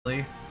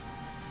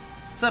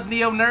What's up,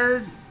 Neo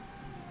Nerd?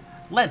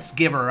 Let's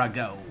give her a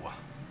go.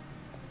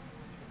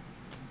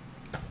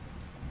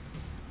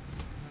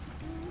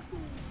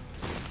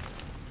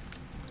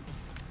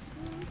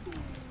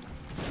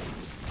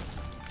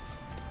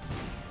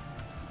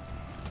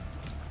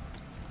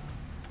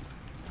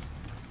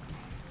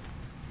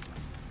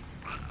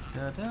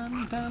 Dun,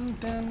 dun, dun,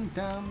 dun,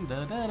 dun,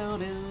 dun, dun,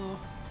 dun.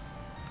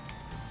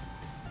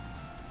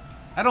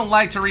 I don't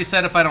like to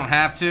reset if I don't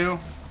have to.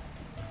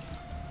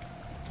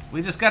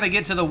 We just gotta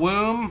get to the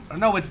womb. Or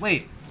no,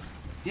 wait.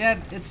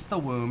 Yeah, it's the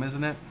womb,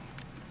 isn't it?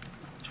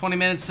 20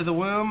 minutes to the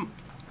womb.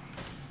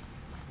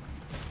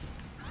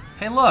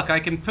 Hey, look, I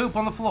can poop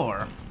on the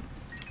floor.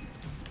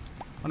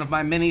 One of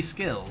my many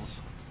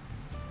skills.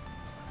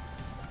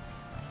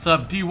 What's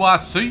up,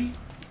 DYC?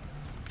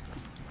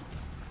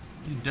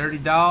 You dirty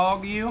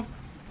dog, you?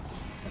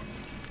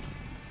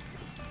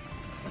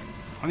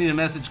 I need to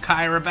message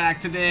Kyra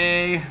back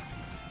today.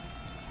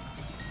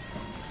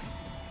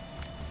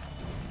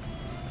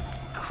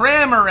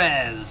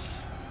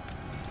 Cramerez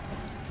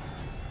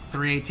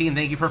 318,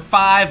 thank you for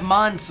 5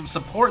 months of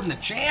supporting the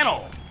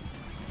channel.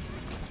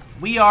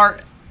 We are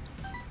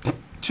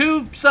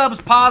 2 subs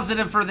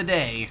positive for the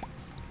day.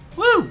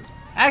 Woo!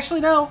 Actually,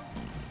 no.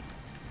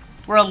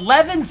 We're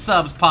 11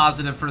 subs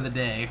positive for the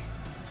day.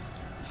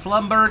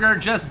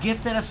 Slumburger just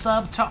gifted a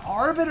sub to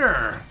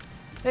Arbiter.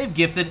 They've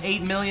gifted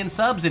 8 million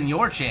subs in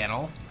your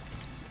channel.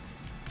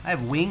 I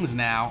have wings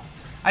now.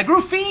 I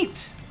grew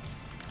feet.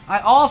 I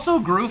also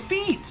grew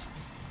feet.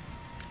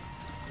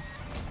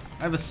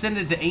 I've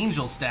ascended to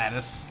angel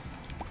status.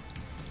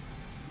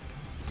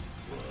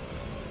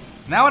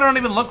 Now I don't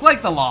even look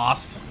like the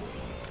Lost.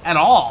 At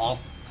all.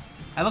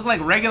 I look like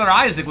regular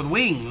Isaac with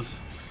wings.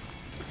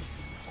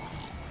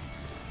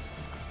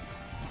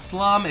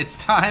 Slum, it's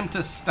time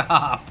to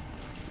stop.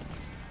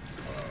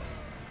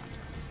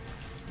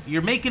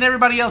 You're making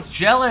everybody else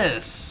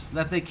jealous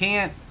that they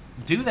can't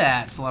do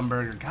that,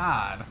 Slumburger.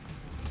 God.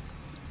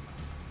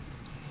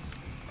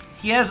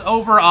 He has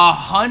over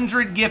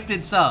 100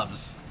 gifted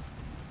subs.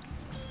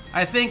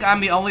 I think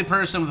I'm the only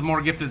person with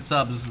more gifted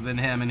subs than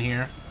him in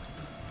here.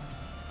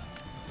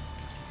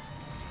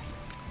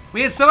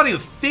 We had somebody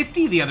with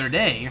 50 the other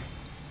day.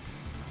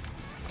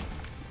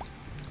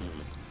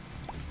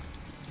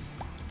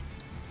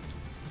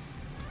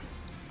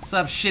 What's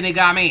up,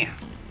 Shinigami?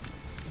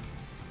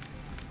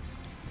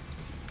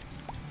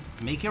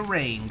 Make it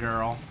rain,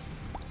 girl.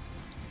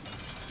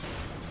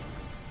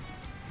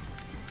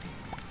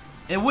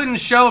 It wouldn't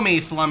show me,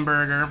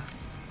 Slumburger.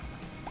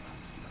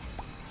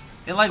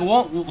 It like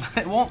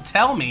won't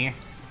tell me.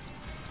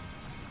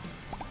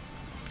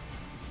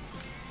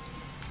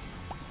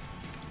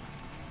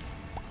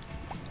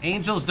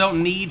 Angels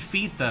don't need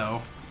feet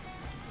though.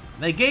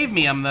 They gave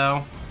me them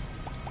though.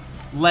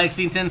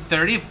 Lexington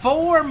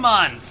 34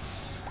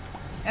 months.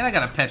 And I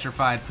got a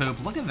petrified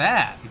poop. Look at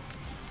that.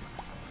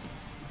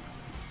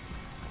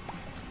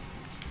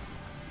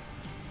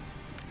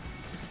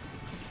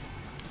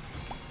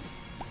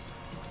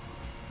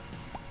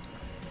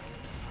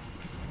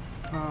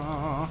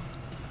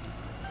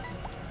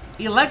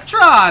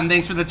 Electron,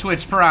 thanks for the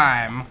Twitch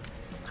Prime.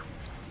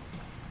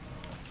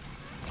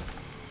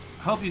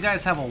 Hope you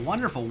guys have a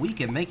wonderful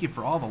weekend. Thank you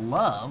for all the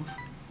love.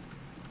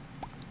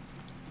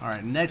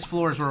 Alright, next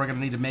floor is where we're going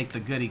to need to make the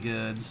goody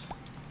goods.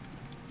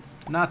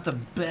 Not the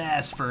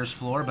best first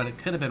floor, but it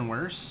could have been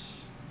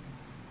worse.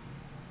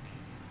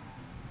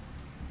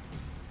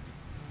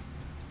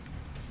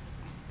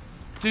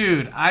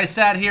 Dude, I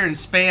sat here and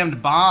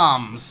spammed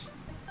bombs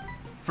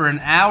for an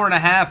hour and a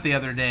half the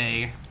other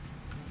day.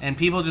 And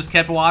people just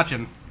kept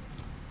watching.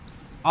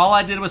 All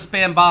I did was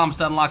spam bombs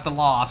to unlock the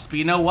Lost. But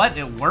you know what?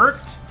 It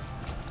worked.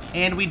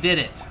 And we did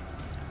it.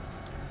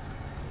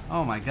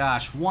 Oh my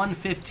gosh.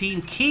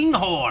 115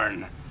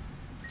 Kinghorn.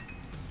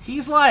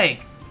 He's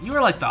like... You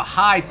are like the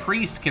high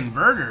priest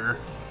converter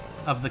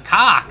of the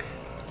cock.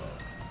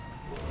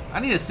 I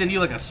need to send you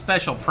like a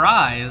special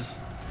prize.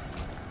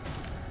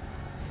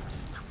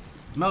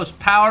 Most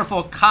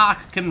powerful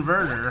cock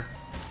converter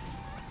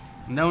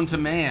known to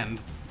man.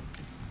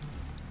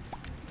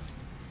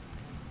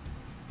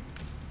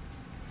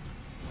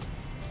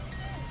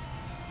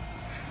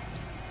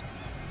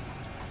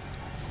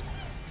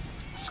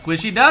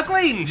 Squishy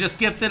Duckling just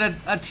gifted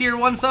a tier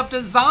 1 sub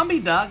to Zombie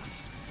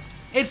Ducks.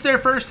 It's their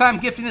first time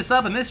gifting a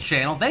sub in this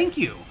channel. Thank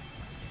you.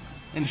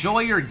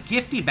 Enjoy your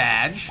gifty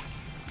badge.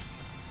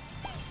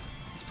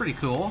 It's pretty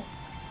cool.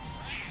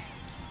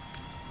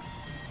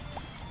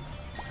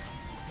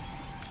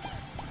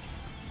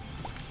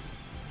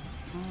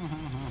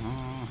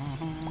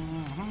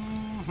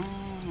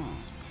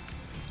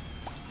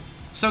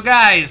 So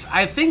guys,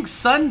 I think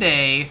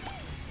Sunday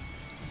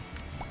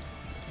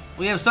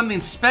we have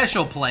something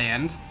special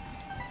planned.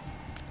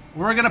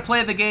 We're gonna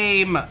play the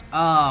game,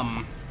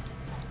 A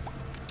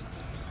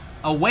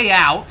Way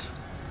Out.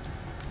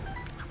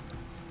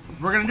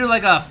 We're gonna do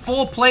like a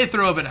full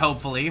playthrough of it,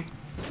 hopefully.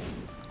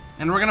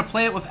 And we're gonna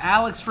play it with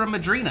Alex from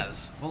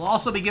Madrina's. We'll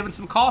also be giving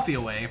some coffee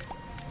away.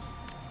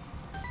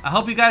 I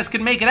hope you guys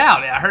can make it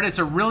out. I heard it's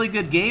a really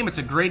good game. It's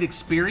a great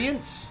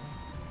experience.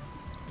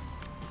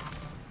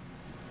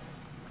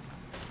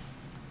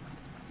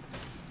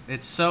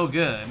 It's so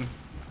good.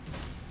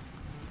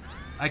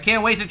 I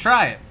can't wait to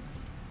try it.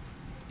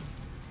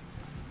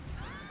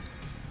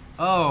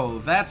 Oh,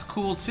 that's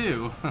cool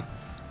too.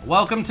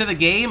 Welcome to the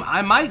game.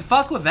 I might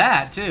fuck with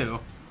that too.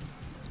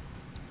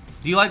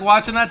 Do you like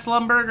watching that,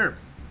 Slumburger?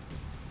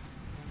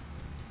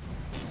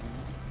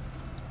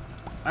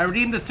 I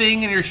redeemed a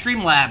thing in your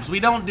Streamlabs. We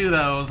don't do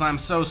those. I'm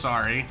so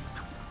sorry.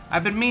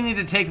 I've been meaning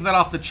to take that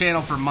off the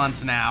channel for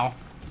months now.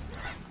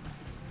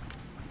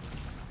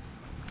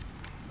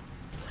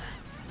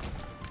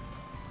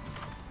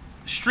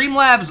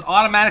 Streamlabs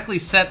automatically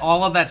set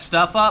all of that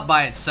stuff up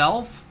by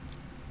itself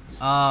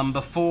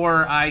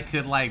before I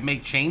could like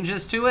make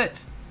changes to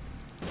it.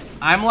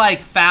 I'm like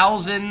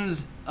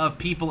thousands of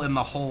people in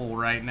the hole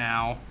right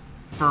now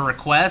for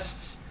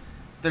requests.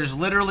 There's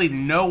literally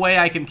no way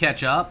I can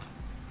catch up.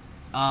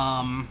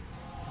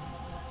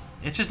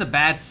 It's just a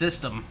bad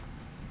system.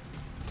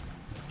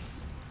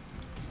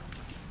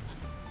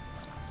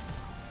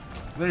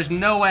 There's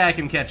no way I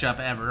can catch up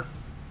ever.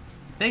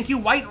 Thank you,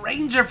 White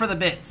Ranger, for the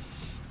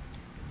bits.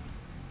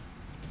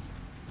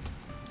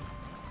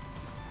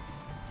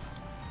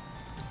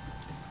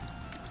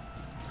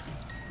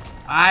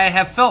 I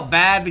have felt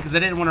bad because I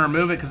didn't want to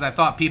remove it because I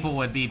thought people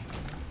would be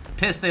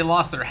pissed they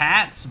lost their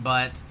hats,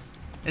 but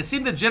it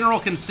seemed the general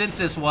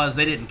consensus was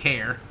they didn't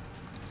care.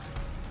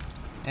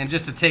 And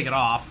just to take it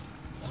off.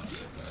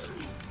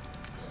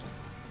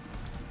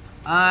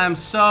 I'm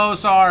so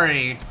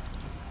sorry.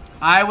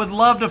 I would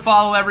love to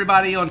follow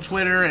everybody on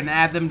Twitter and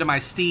add them to my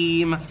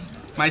Steam.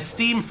 My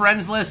Steam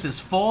friends list is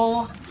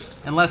full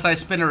unless I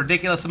spend a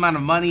ridiculous amount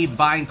of money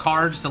buying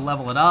cards to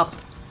level it up.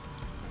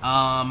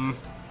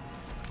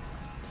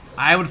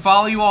 I would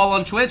follow you all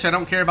on Twitch. I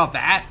don't care about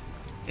that.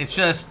 It's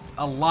just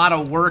a lot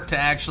of work to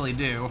actually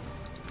do.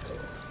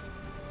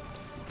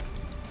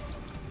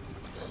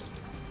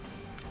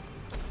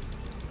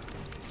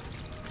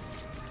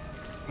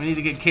 We need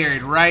to get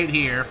carried right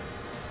here.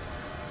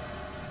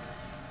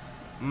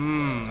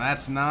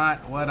 That's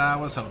not what I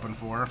was hoping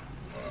for.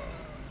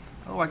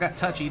 Oh, I got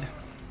touchied.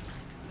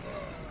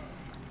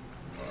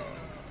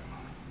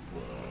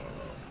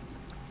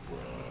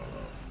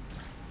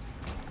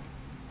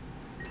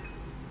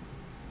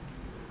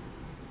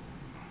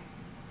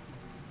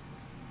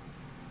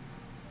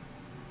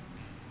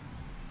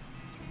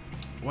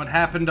 What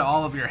happened to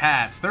all of your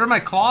hats? They're in my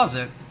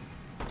closet.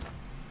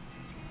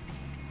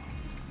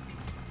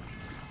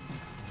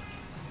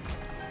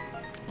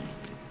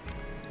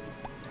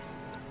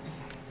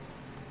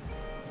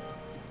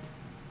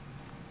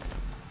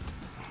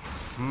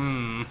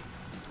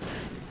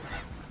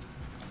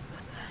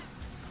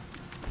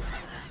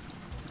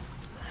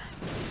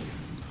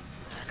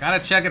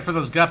 Gotta check it for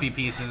those guppy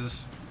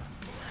pieces.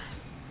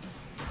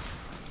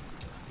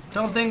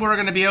 Don't think we're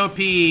gonna be OP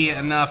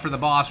enough for the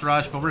boss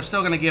rush, but we're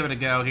still gonna give it a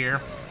go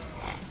here.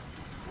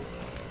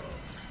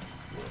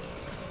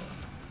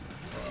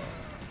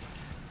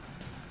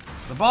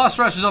 The boss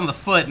rush is on the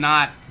foot,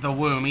 not the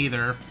womb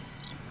either.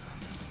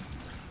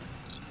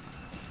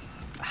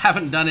 I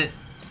haven't done it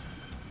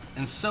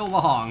in so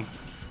long.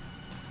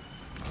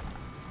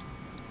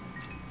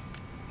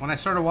 When I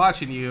started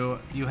watching you,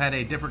 you had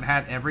a different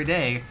hat every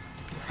day.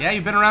 Yeah,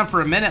 you've been around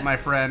for a minute, my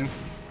friend.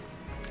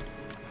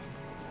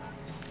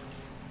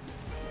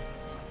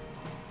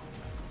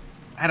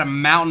 I had a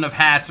mountain of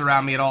hats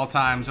around me at all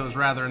times. It was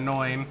rather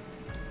annoying.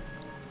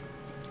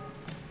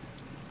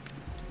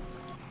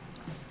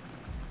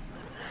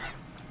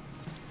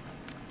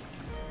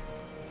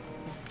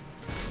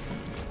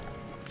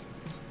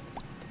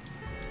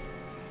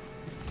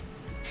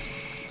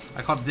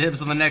 I call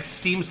dibs on the next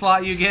Steam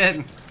slot you get.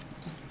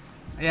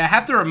 Yeah, I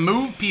have to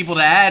remove people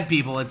to add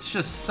people. It's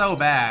just so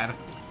bad.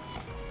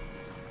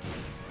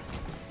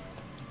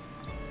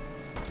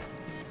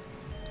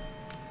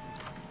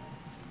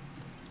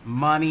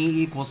 Money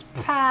equals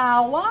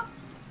power.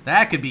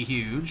 That could be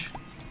huge.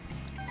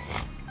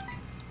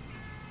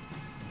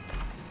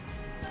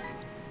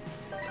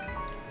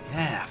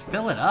 Yeah,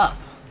 fill it up.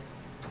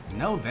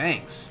 No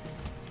thanks.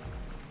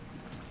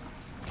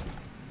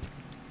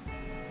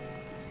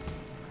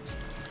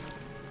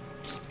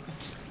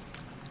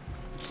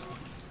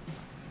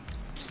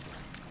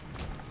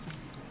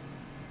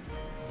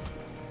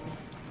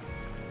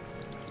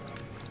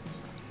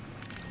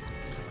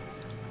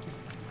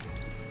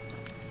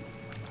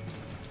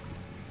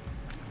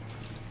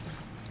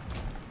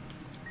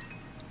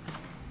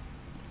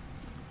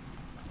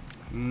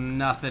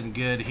 Nothing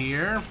good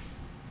here.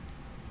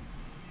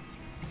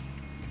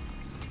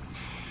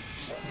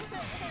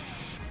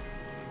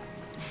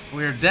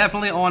 We're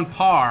definitely on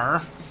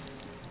par,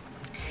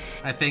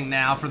 I think,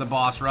 now for the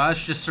boss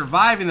rush. Just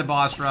surviving the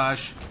boss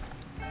rush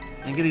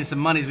and getting some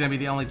money is going to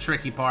be the only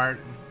tricky part.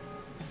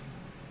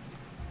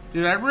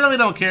 Dude, I really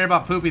don't care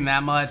about pooping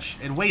that much.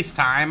 It wastes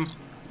time.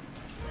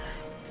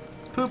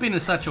 Pooping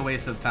is such a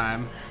waste of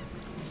time.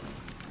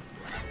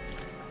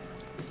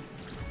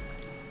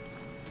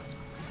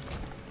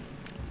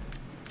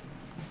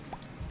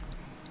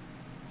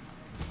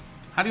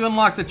 How do you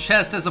unlock the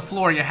chest as a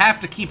floor? You have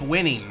to keep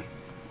winning.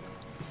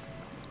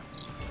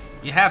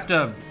 You have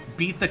to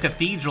beat the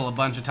cathedral a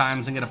bunch of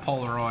times and get a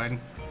Polaroid.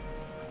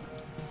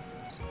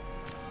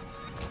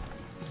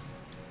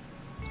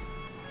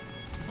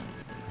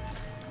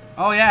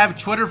 Oh yeah, I have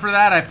Twitter for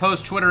that. I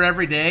post Twitter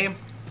every day.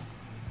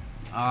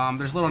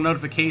 There's little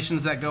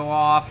notifications that go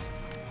off.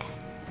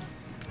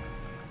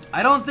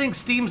 I don't think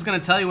Steam's gonna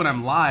tell you when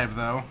I'm live,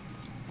 though.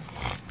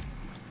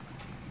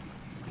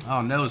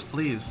 Oh, nose,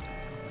 please.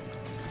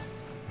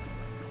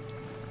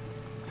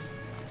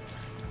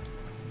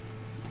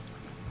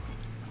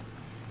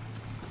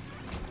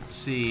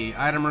 Let's see.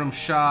 Item room,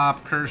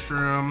 shop, cursed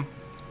room.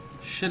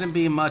 Shouldn't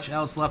be much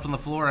else left on the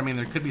floor. I mean,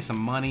 there could be some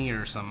money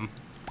or some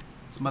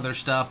other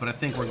stuff, but I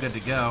think we're good to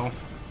go.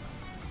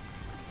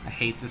 I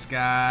hate this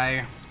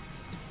guy.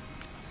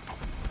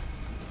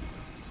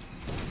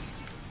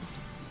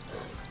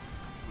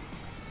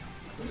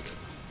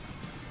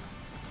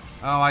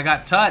 Oh, I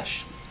got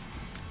touched.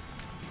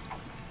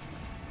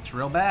 It's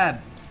real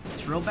bad.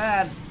 It's real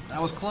bad. That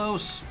was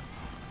close.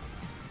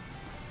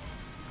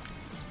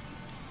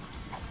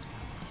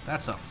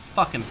 That's a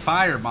fucking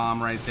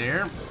firebomb right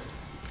there.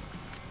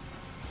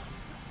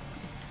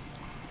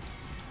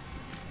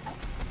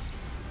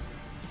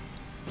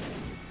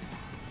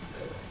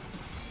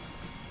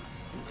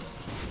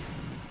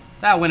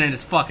 That went in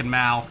his fucking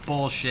mouth.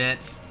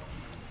 Bullshit.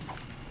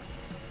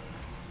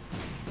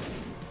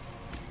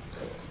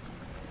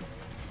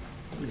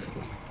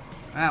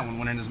 That one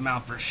went in his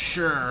mouth for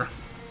sure.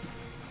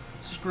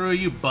 Screw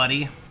you,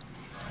 buddy.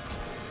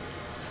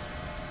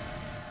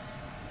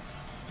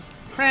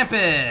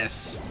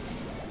 Krampus!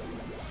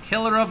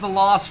 Killer of the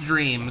lost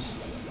dreams.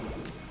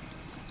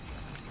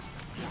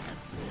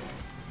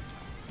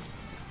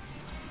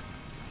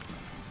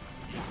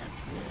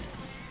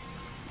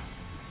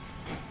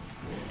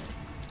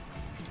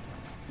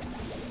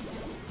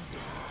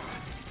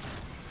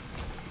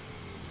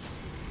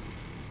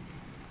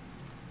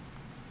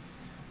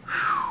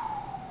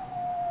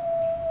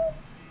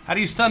 How do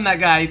you stun that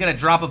guy? You gotta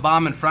drop a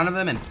bomb in front of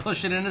him and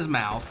push it in his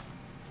mouth.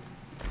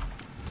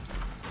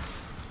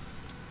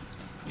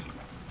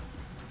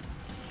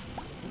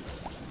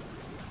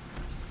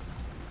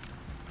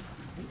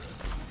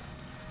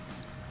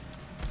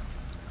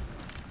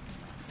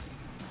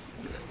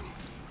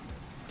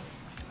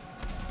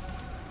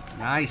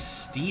 Nice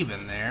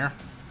Steven there.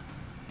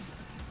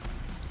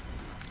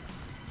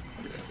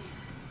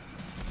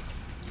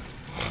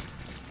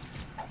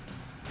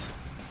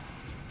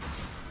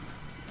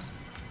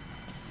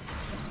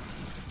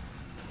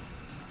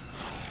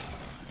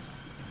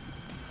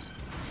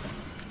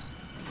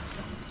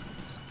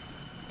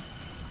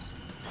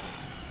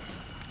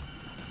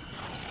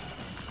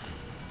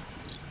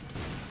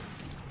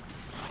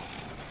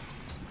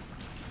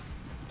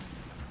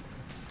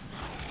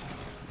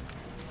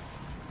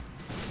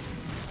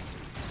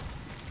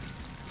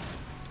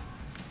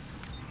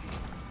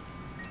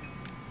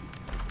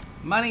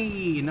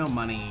 Money! No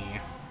money.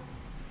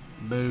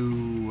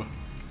 Boo.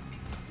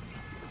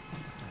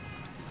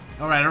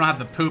 Alright, I don't have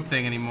the poop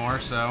thing anymore,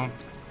 so...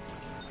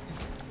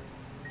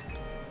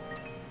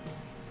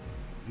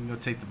 we can go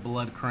take the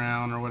blood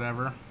crown or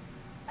whatever.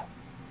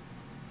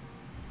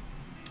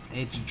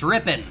 It's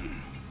dripping!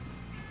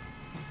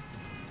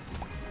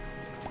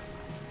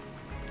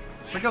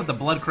 I forget what the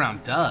blood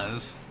crown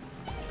does.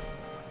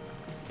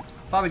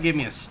 Thought it gave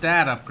me a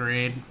stat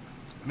upgrade.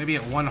 Maybe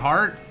at 1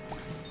 heart?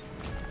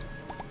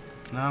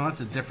 No,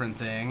 that's a different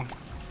thing.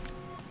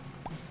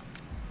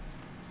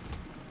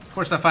 Of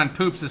course, I find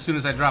poops as soon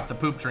as I drop the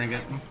poop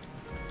trinket.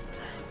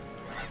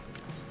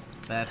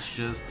 That's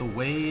just the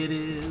way it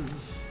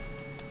is.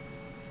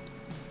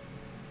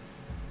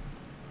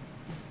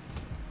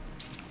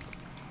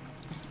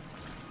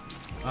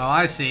 Oh,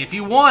 I see. If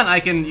you want,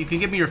 you can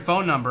give me your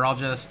phone number. I'll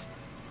just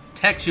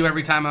text you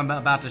every time I'm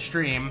about to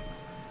stream.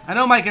 I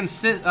know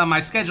my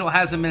schedule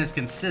hasn't been as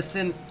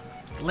consistent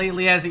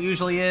lately as it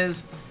usually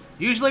is.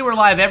 Usually we're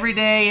live every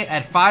day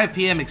at 5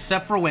 p.m.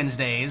 except for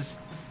Wednesdays.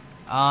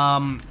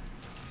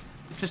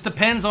 Just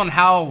depends on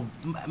how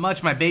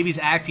much my baby's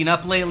acting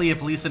up lately,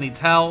 if Lisa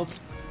needs help.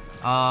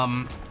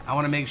 I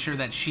want to make sure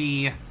that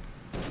she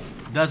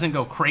doesn't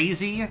go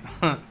crazy.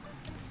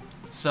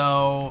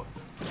 So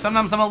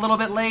sometimes I'm a little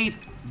bit late,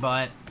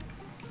 but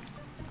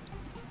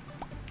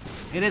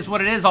it is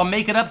what it is. I'll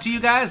make it up to you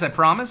guys, I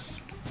promise.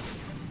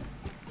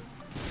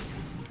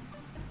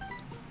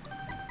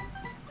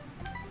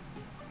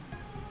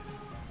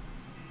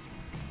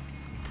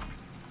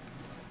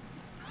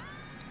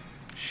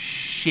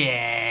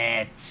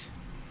 Shit.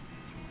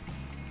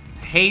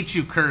 Hate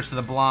you, Curse of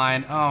the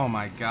Blind. Oh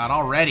my god,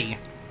 already.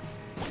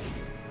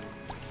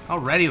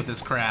 Already with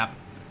this crap.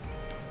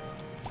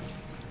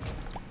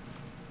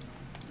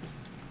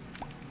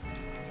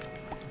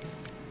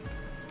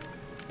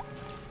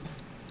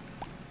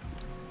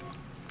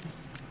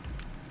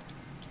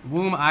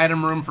 Womb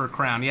item room for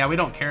crown. Yeah, we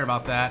don't care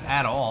about that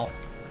at all.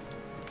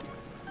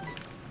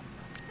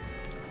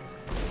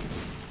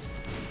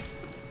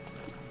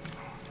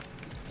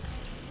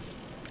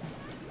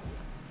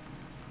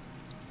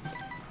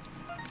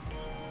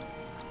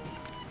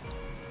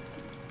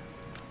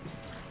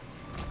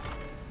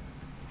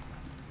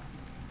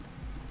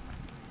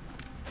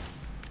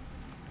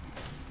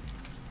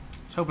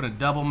 was hoping to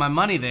double my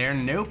money there.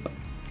 Nope.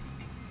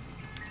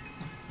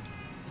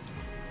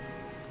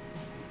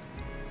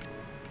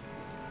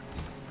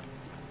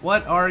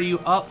 What are you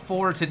up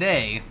for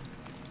today?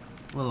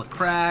 Little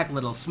crack,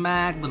 little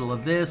smack, little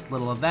of this,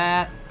 little of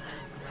that.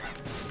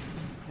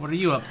 What are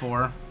you up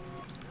for?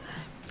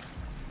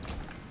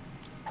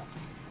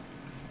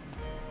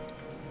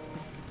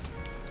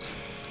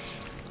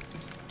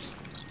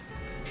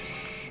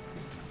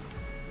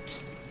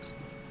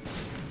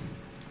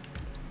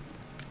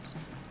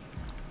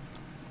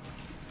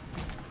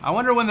 I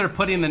wonder when they're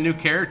putting the new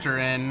character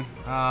in.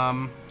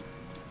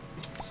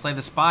 Slay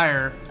the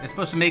Spire. It's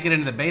supposed to make it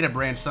into the beta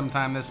branch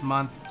sometime this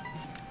month,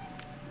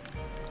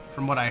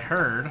 from what I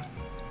heard.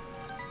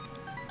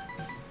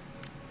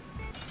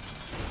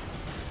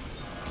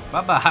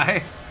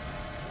 Bye-bye.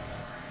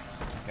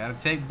 Gotta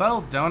take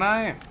both, don't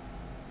I?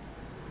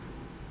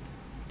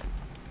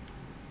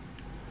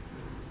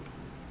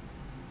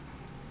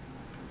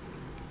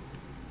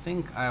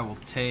 Think I will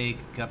take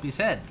Guppy's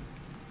head.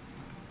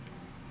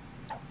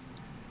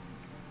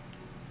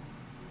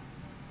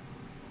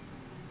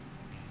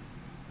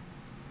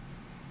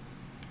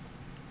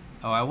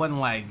 Oh, I wasn't,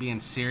 like, being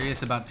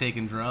serious about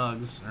taking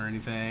drugs or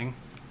anything.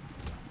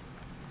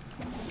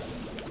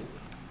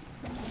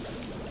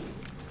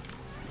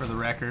 For the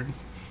record.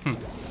 You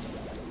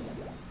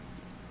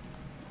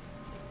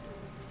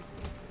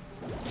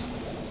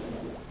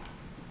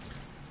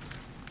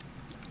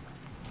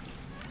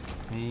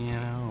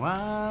know,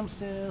 I'm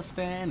still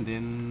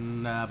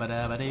standing.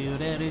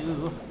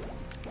 Da-ba-da-ba-doo-da-doo.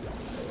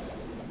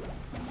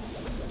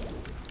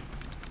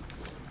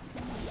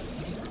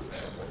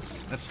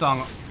 That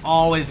song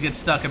always gets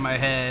stuck in my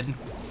head.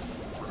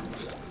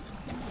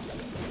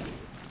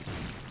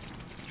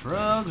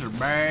 Drugs are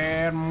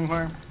bad.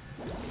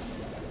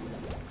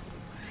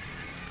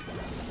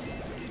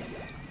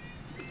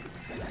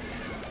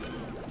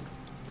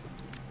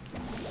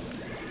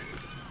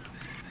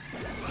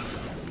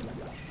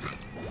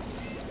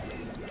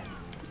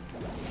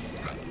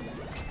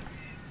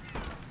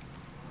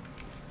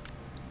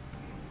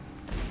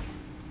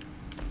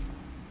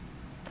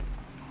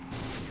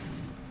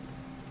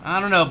 I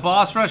don't know,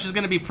 boss rush is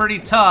gonna be pretty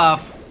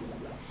tough.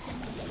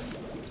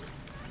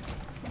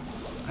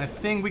 I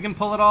think we can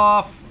pull it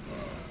off.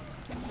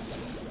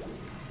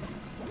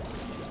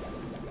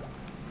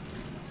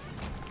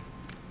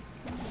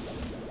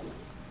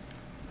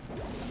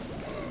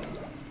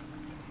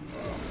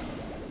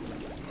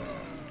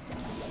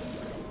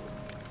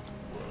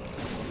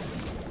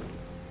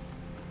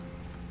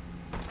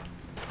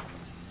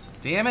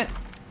 Damn it.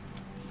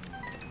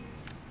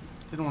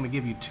 Didn't want to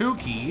give you 2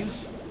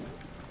 keys.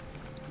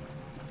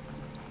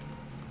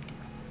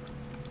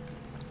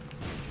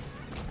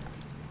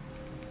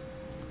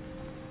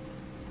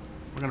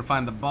 We're gonna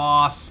find the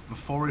boss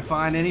before we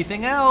find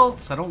anything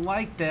else. I don't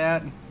like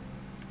that.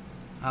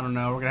 I don't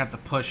know, we're gonna have to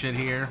push it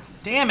here.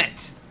 Damn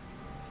it!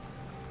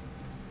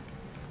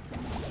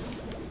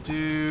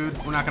 Dude,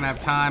 we're not gonna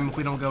have time if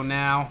we don't go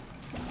now.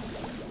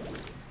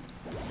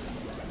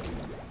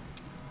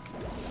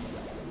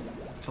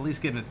 Let's at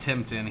least get an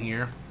attempt in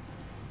here.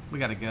 We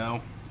gotta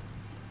go.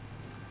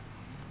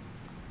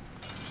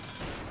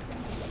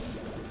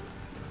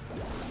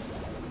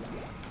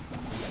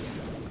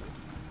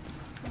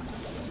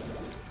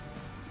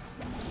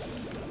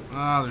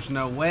 Oh, there's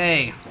no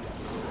way.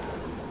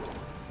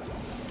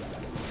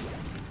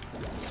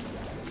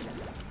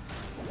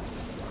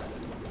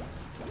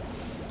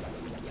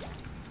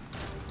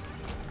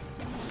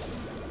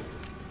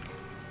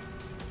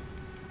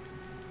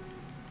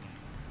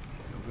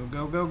 Go,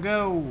 go, go, go,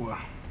 go.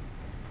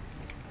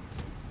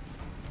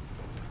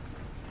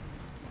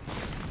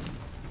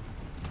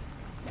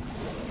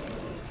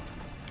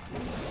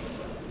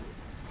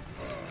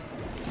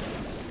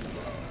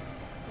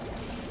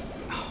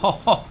 Ho,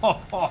 ho,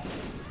 ho, ho.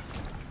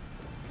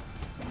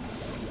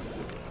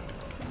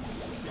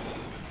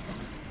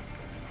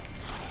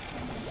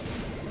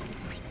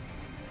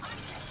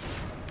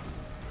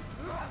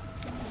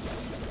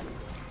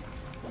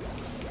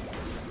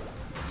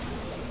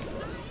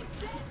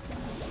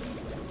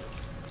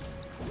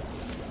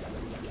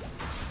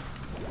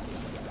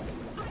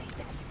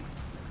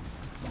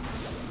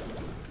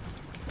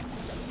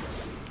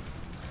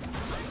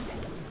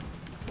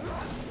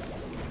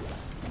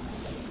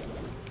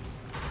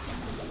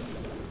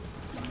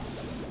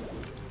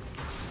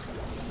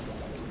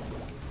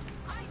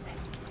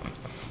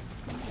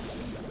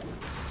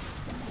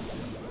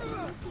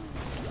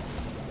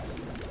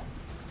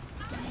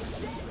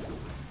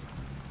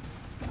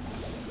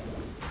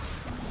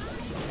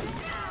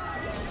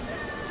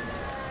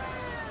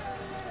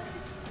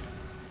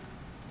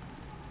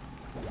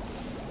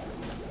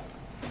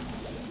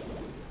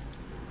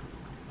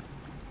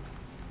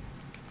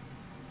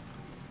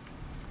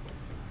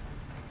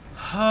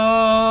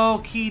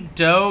 Okie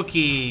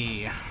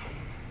dokie.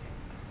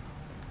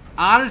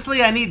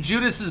 Honestly, I need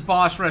Judas's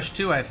boss rush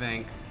too, I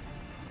think.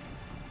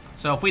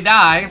 So if we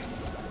die...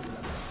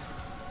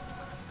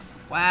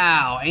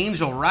 Wow,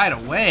 Angel right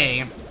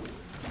away.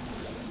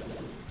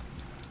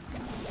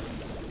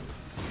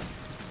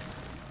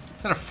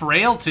 Is that a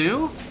frail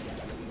too?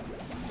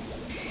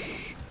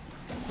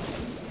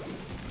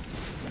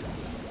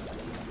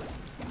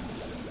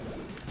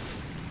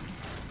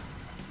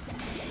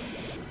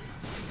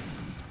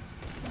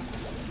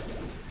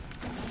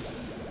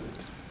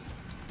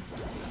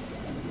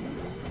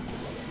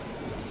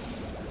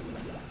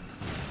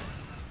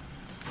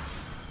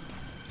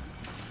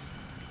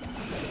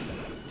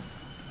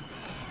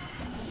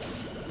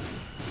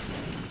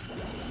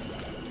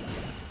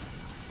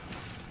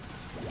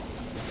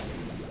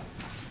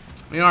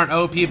 We aren't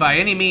OP by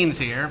any means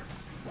here.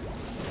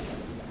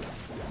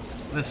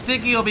 The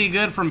sticky will be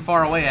good from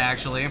far away,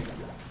 actually.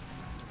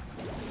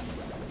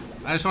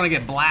 I just want to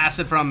get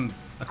blasted from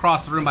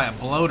across the room by a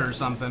bloat or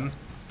something.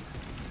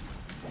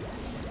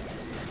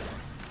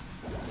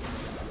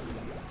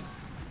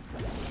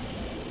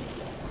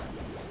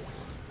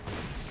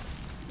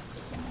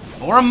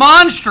 Or a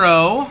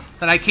monstro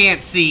that I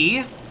can't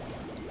see.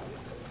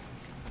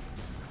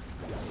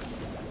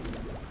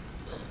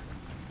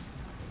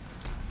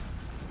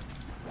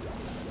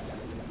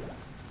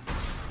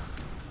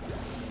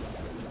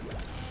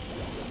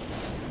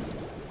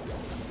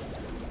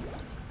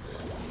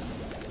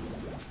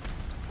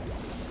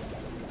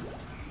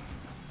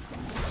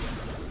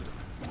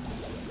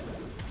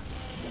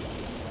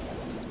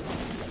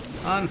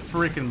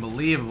 Unfreaking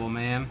believable,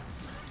 man.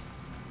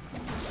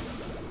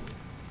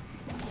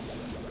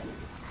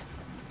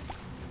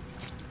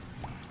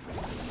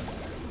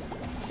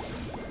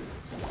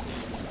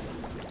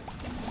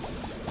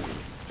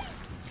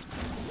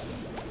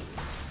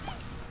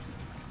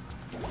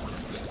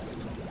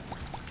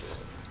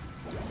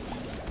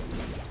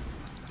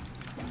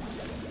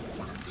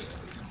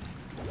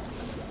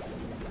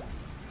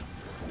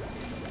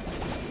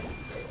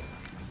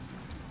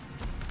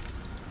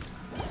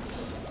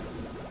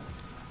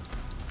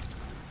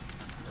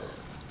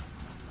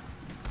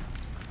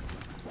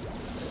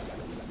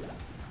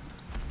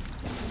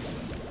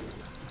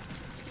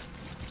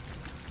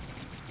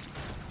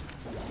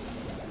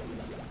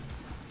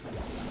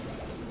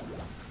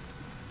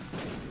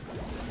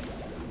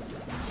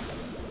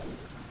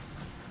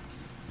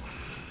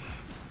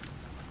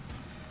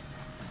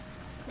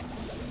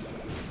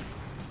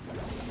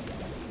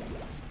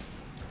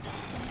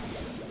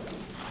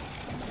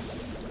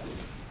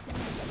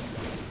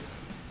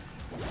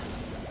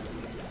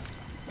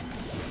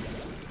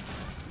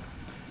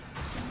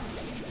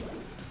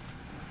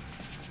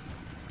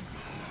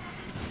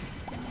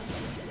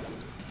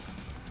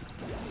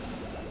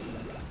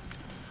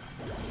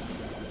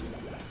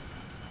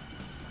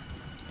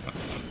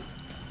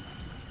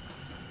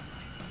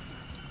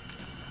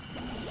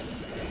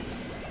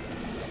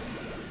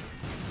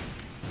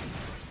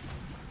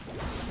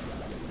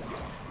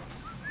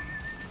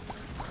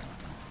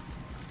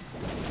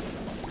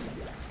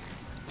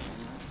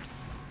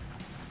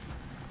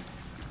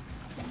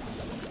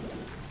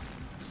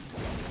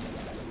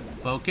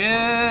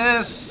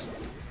 Focus!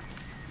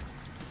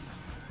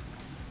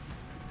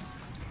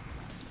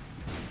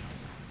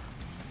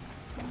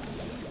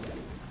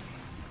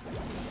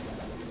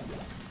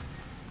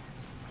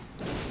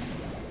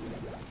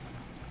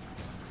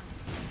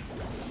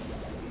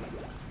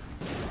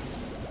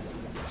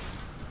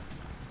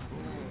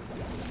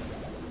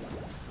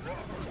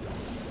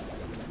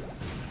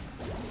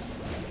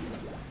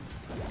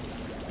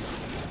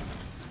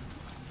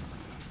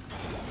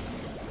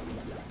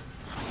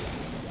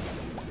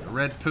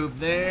 Red poop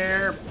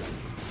there.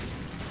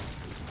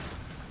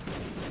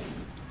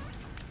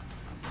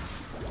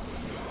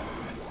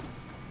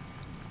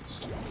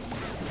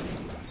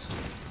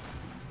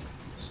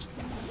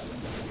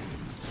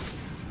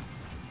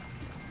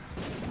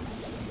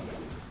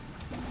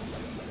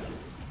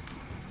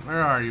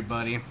 Where are you,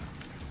 buddy?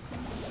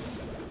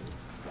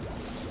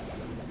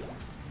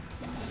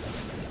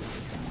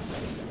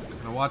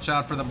 Gotta watch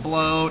out for the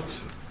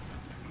bloat.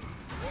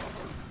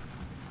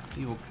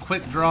 He will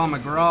quick draw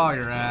McGraw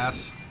your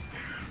ass.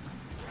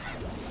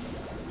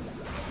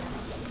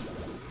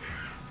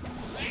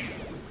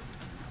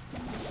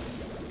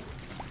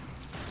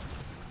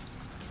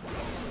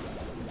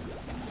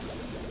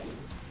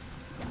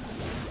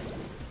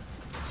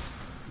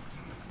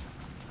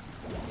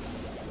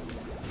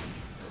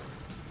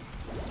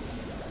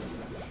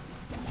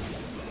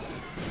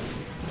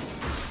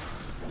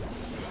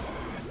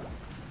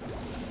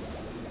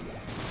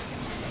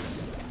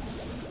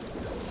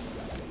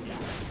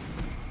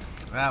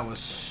 That was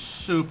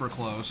super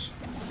close.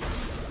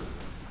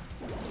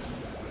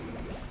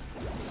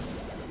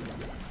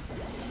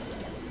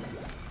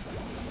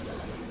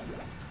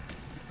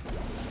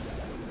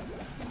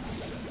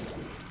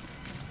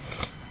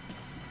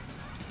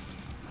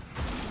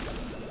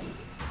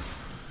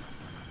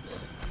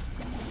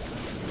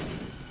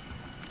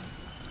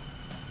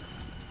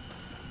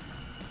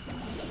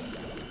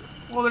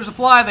 Well, there's a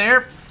fly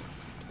there.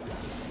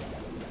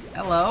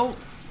 Hello.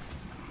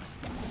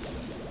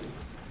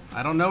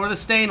 I don't know where the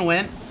stain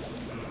went.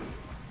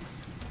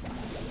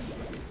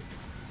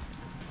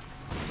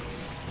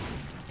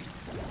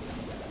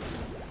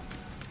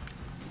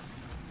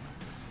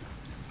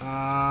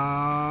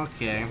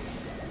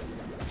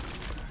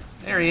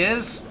 he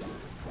is.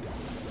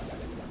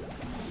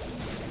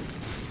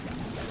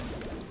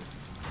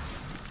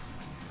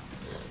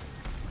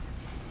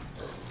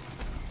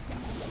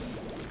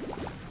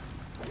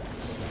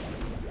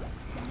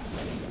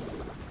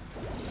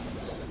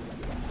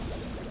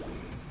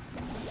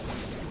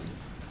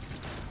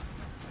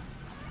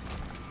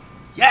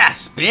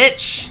 Yes,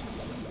 bitch!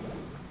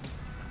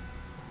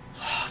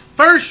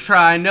 First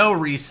try, no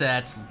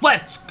resets.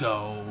 Let's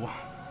go.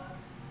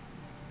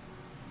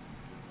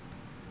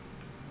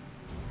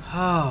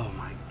 Oh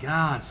my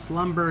god,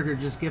 Slumburger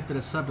just gifted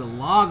a sub to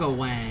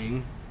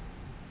Logawang.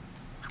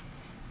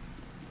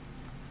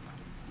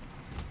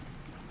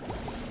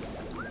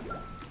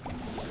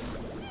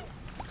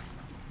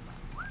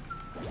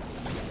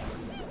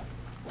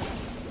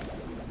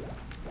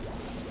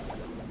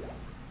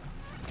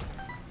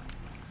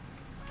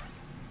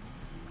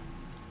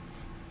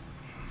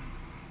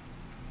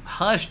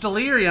 Hush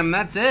Delirium,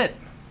 that's it.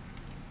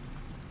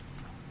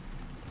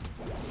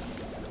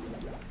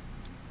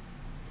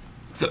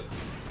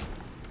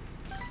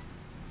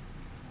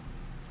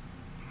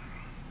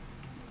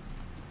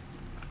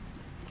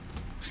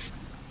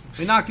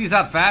 We knocked these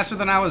out faster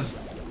than I was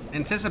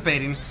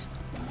anticipating.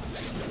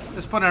 At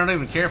this point, I don't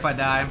even care if I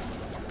die.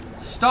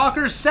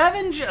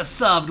 Stalker7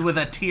 just subbed with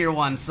a tier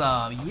 1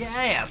 sub.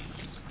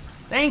 Yes.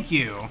 Thank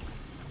you.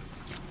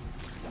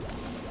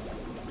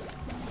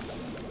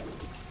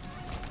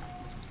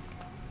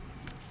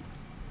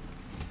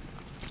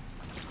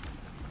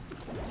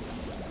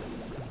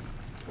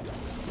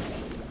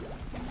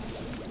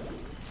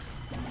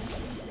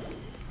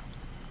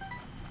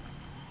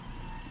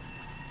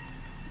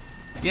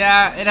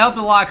 Yeah, it helped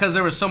a lot because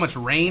there was so much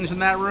range in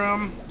that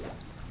room.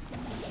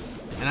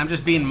 And I'm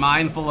just being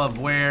mindful of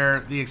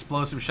where the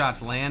explosive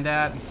shots land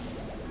at.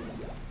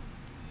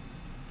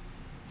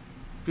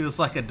 Feels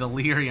like a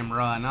Delirium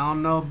run. I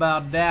don't know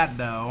about that,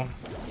 though.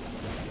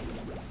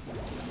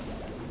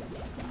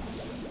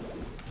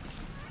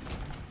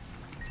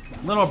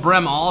 Little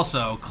Brim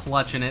also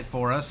clutching it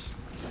for us.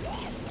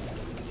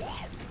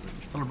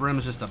 Little Brim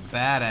is just a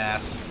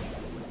badass.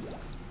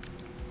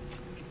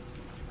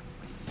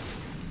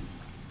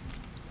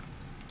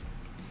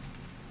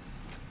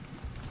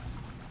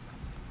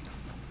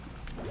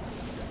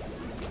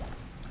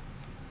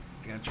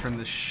 Trim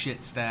the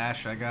shit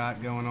stash I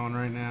got going on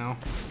right now.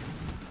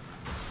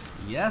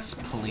 Yes,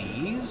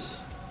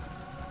 please.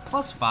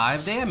 Plus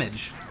 5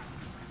 damage.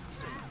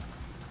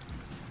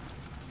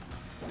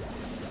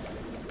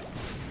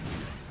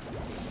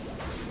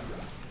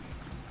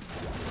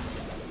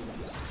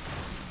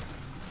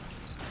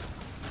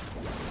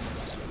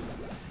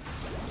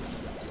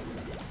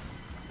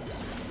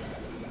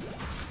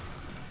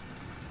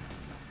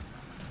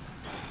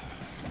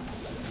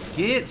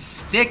 Get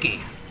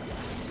sticky.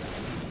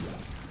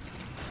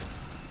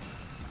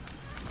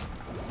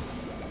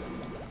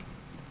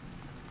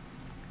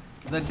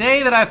 The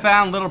day that I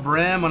found Little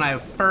Brim, when I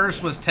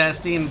first was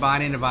testing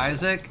Binding of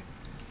Isaac,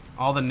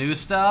 all the new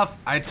stuff,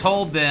 I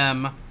told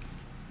them,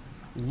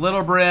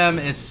 Little Brim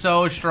is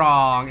so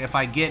strong, if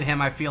I get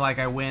him, I feel like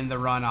I win the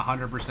run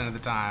 100% of the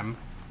time.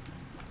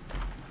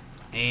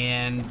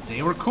 And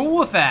they were cool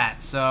with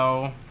that,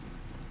 so...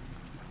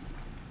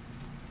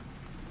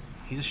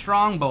 He's a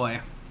strong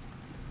boy.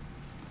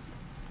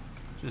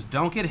 Just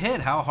don't get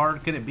hit. How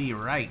hard could it be,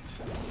 right?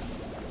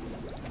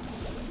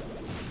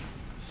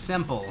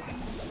 Simple.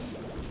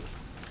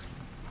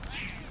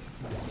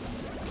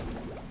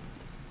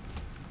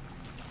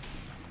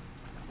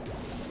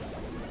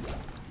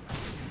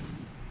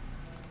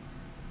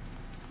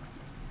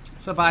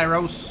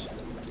 Sabiros.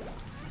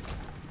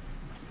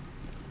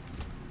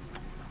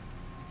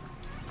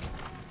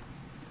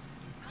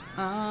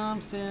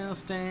 I'm still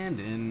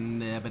standing.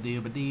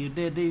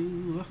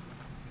 Dabba-doo-ba-doo-da-doo.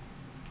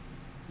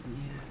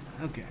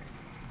 Yeah, okay.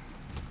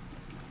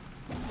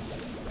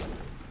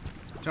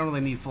 Don't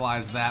really need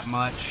flies that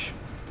much.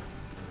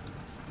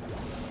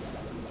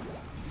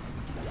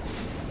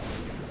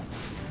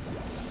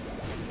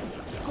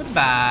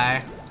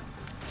 Goodbye.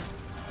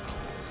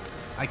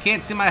 I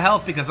can't see my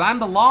health because I'm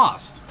the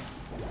lost.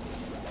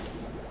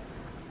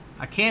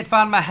 I can't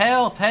find my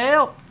health.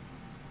 Help!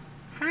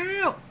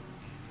 Help!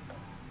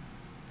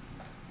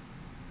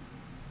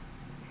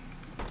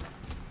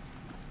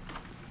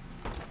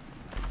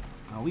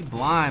 Oh, we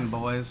blind,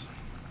 boys.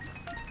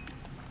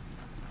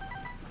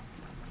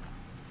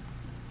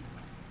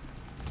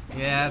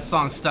 Yeah, that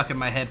song's stuck in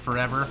my head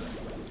forever.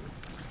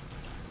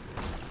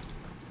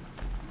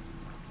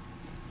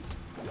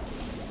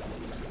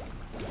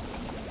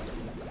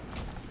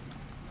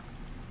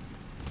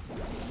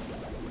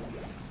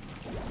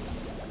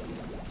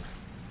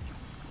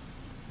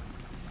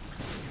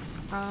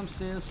 I'm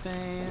still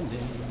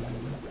standing.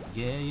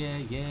 Yeah, yeah,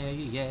 yeah,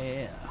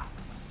 yeah.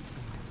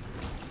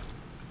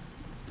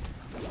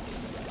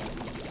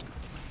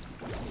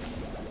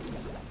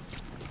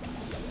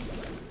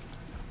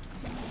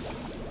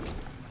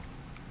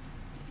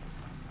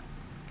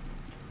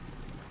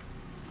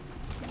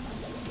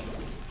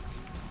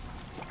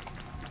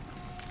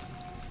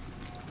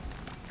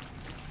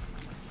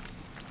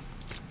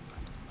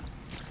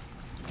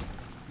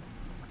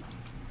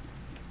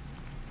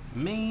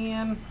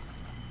 Man.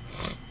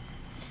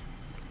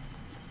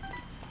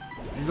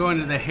 You're going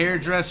to the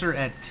hairdresser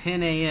at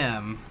 10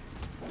 a.m.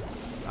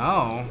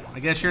 Oh, I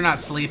guess you're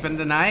not sleeping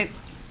tonight.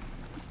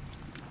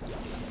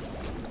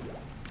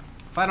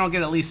 If I don't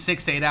get at least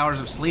 6 to 8 hours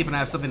of sleep and I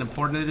have something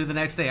important to do the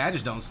next day, I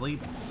just don't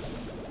sleep.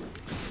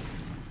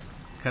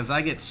 Because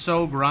I get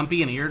so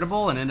grumpy and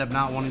irritable and end up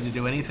not wanting to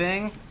do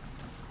anything.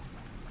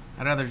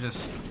 I'd rather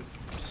just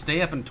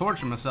stay up and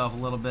torture myself a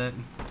little bit.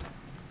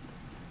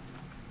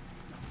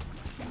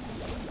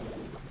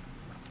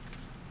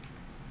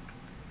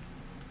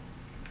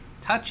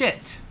 Touch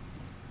it.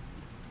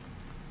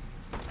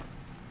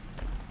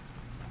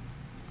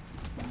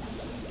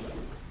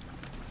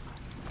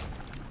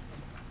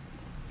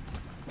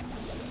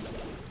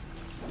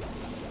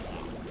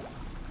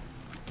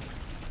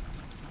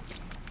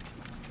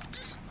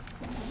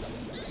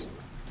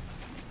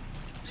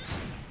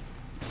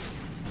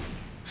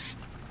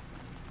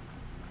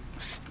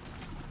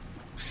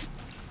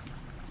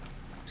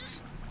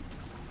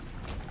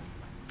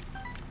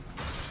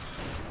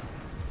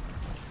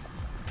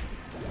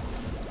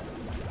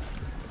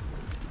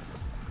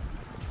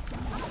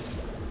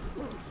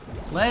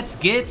 Let's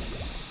get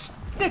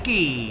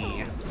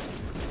sticky.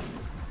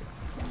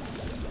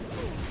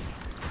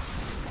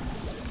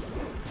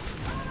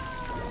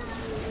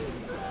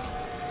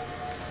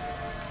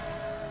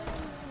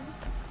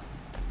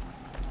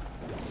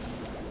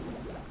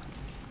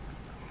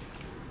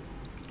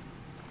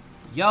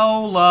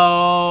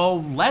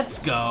 YOLO, let's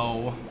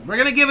go. We're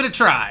gonna give it a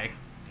try.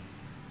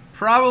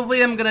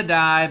 Probably I'm gonna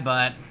die,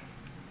 but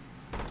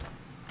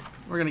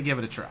we're gonna give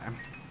it a try.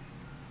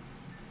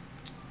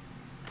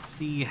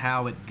 See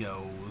how it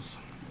goes.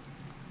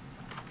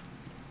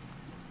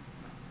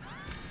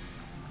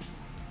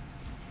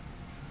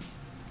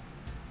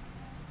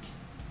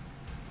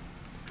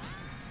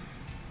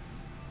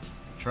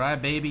 Try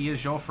baby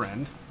is your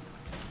friend.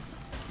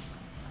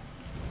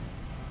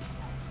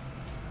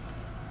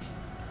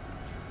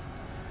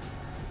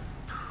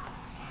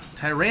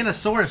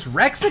 Tyrannosaurus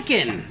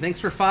Rexican, thanks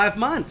for 5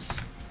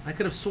 months. I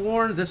could have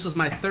sworn this was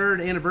my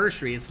 3rd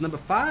anniversary. It's number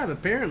 5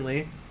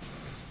 apparently.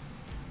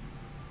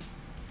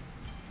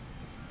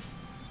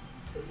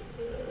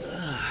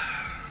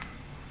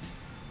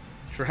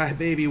 Try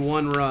baby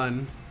 1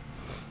 run.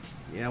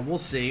 Yeah, we'll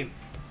see.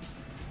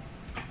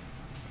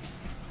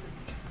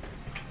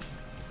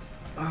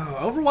 Oh,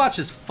 Overwatch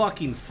is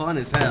fucking fun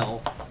as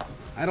hell.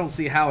 I don't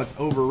see how it's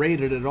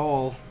overrated at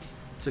all.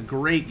 It's a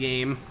great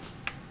game.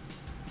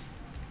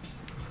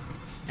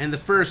 And the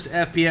first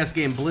FPS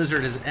game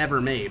Blizzard has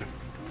ever made.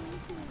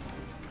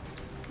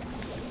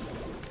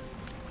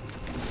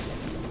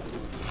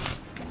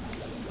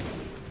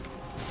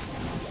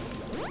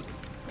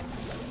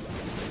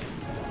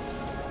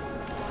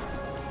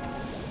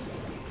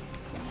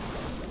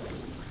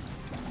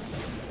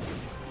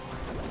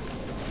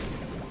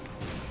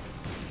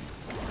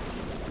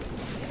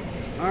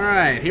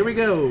 Alright, here we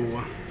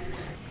go.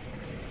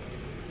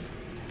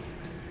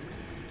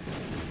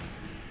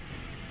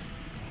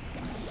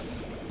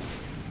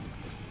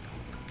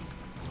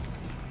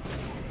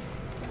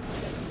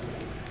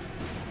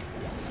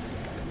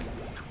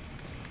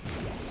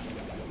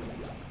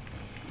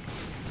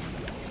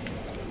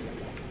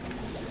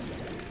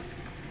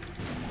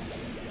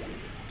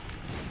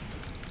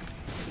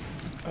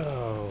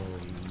 Oh,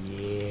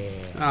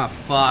 yeah. Ah,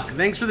 fuck.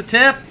 Thanks for the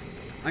tip.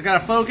 I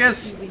gotta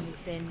focus.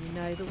 Then you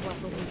know the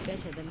waffle is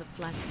better than the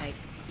flat cake.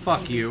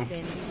 Fuck you. Then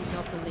you did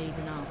not believe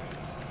enough.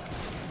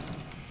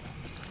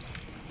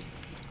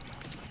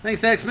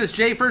 Thanks, Xmas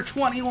J, for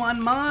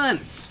 21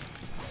 months.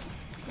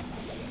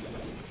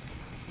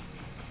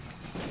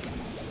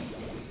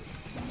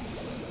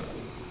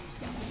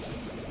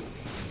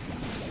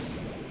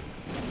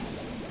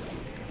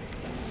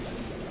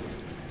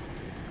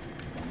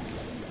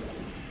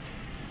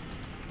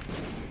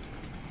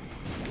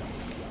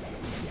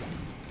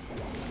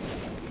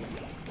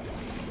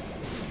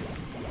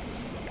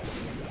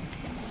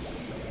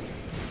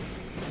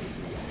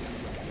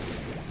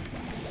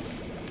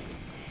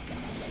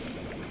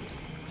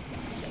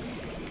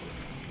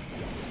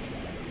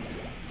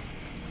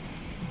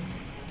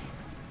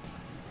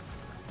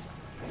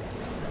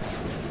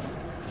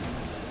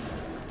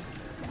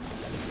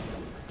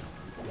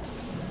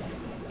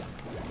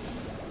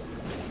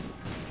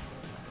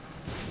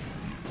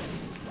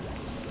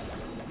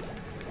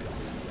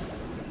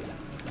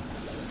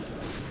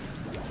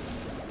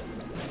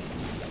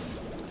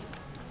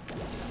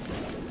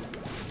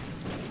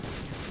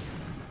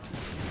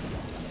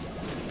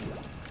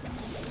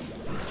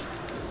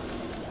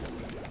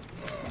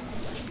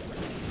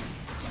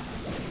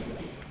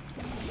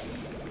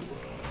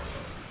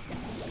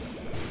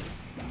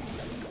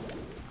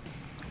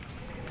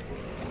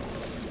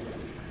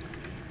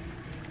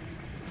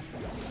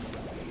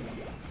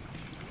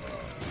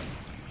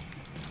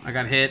 I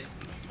got hit.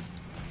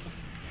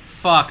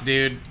 Fuck,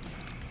 dude.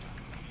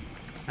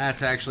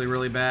 That's actually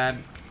really bad.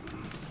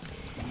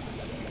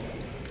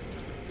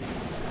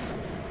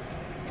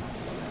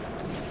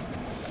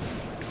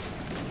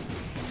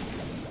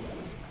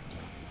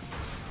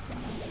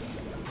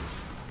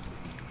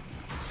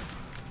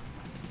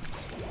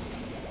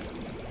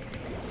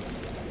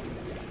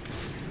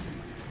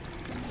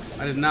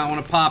 I did not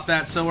want to pop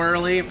that so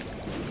early.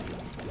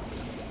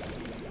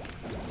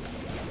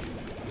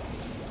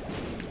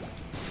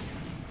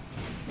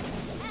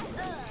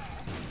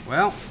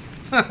 Well,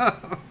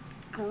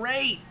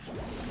 great.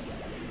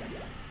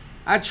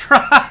 I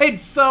tried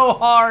so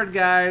hard,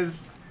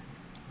 guys.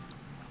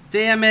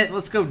 Damn it,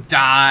 let's go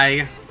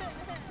die.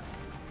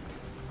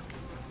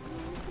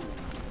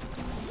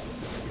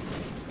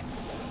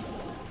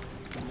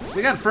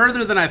 We got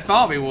further than I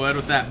thought we would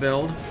with that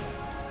build.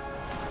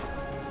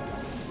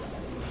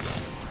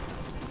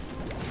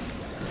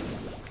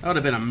 That would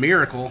have been a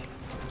miracle.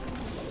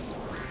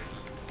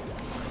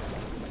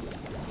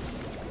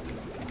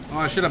 Oh,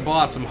 I should have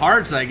bought some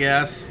hearts, I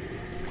guess.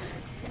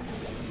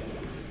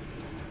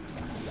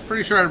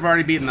 Pretty sure I've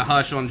already beaten the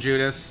Hush on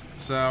Judas,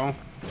 so...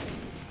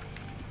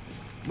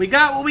 We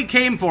got what we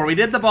came for. We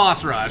did the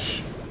boss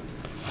rush.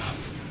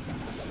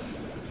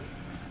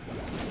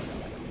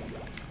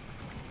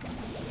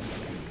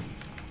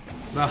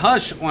 The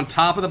Hush on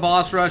top of the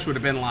boss rush would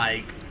have been,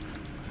 like,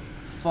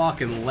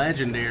 fucking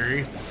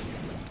legendary.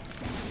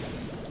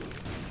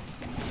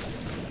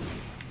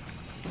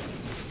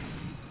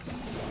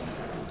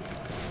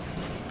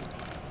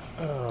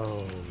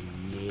 Oh,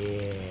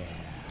 yeah.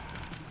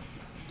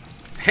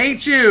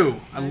 Hate you!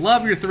 I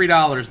love your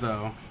 $3,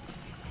 though.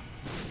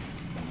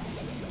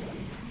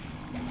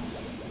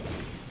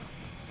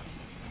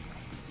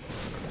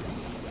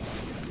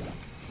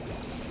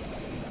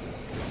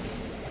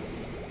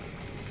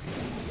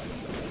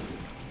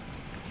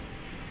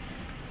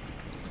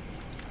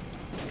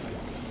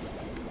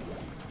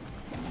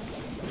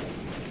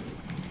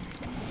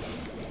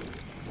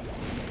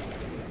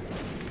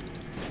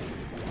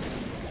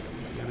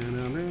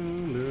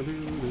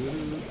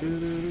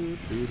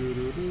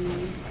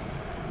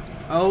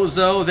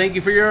 Ozo, thank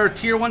you for your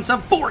tier 1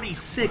 sub.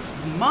 46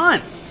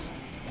 months!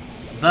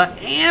 The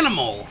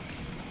animal!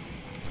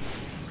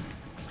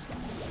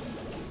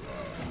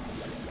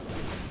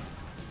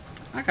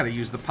 I gotta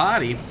use the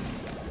potty.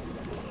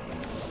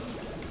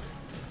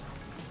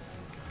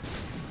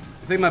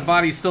 I think my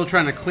body's still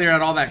trying to clear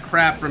out all that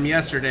crap from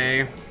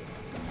yesterday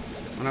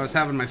when I was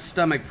having my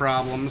stomach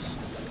problems.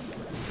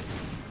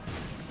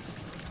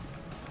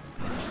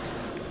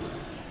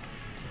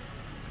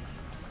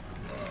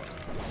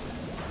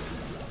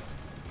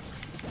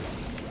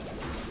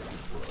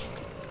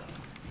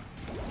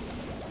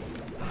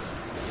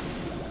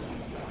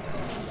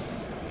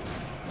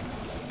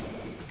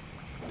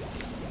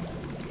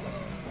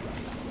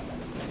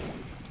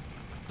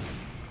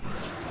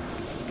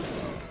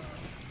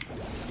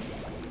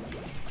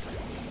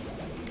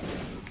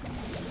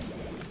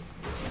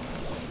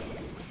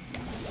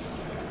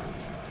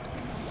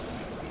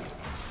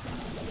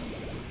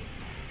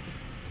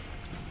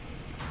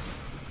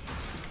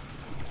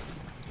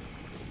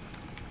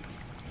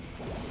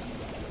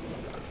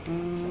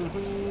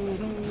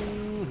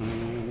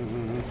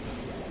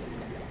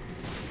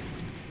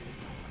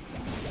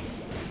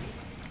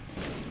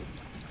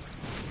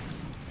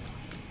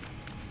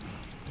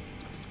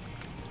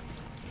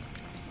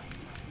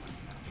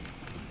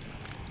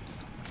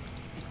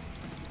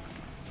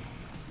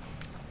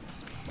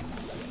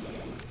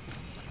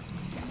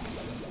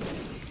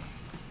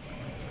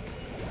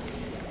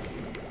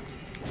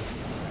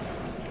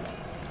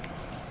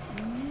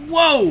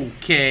 Whoa,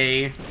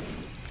 okay.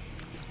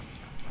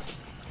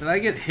 Did I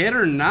get hit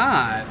or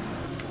not?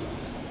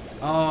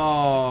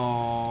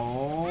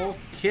 Oh,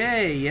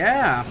 okay,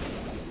 yeah.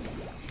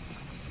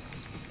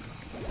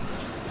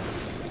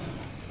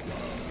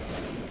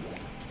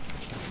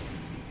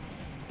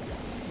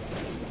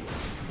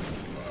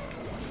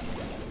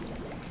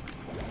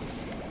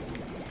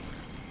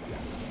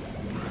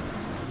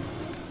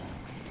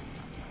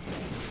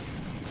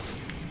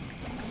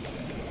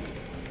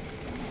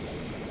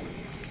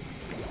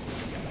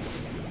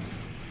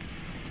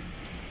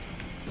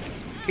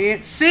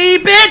 Can't see,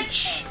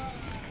 bitch!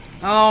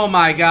 Oh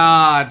my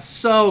god,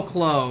 so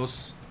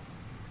close.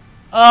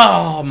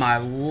 Oh, my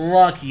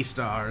lucky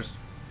stars.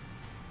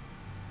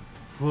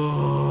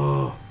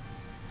 Whoa.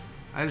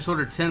 I just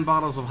ordered 10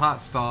 bottles of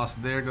hot sauce.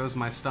 There goes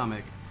my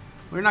stomach.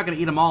 We're not going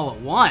to eat them all at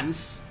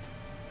once.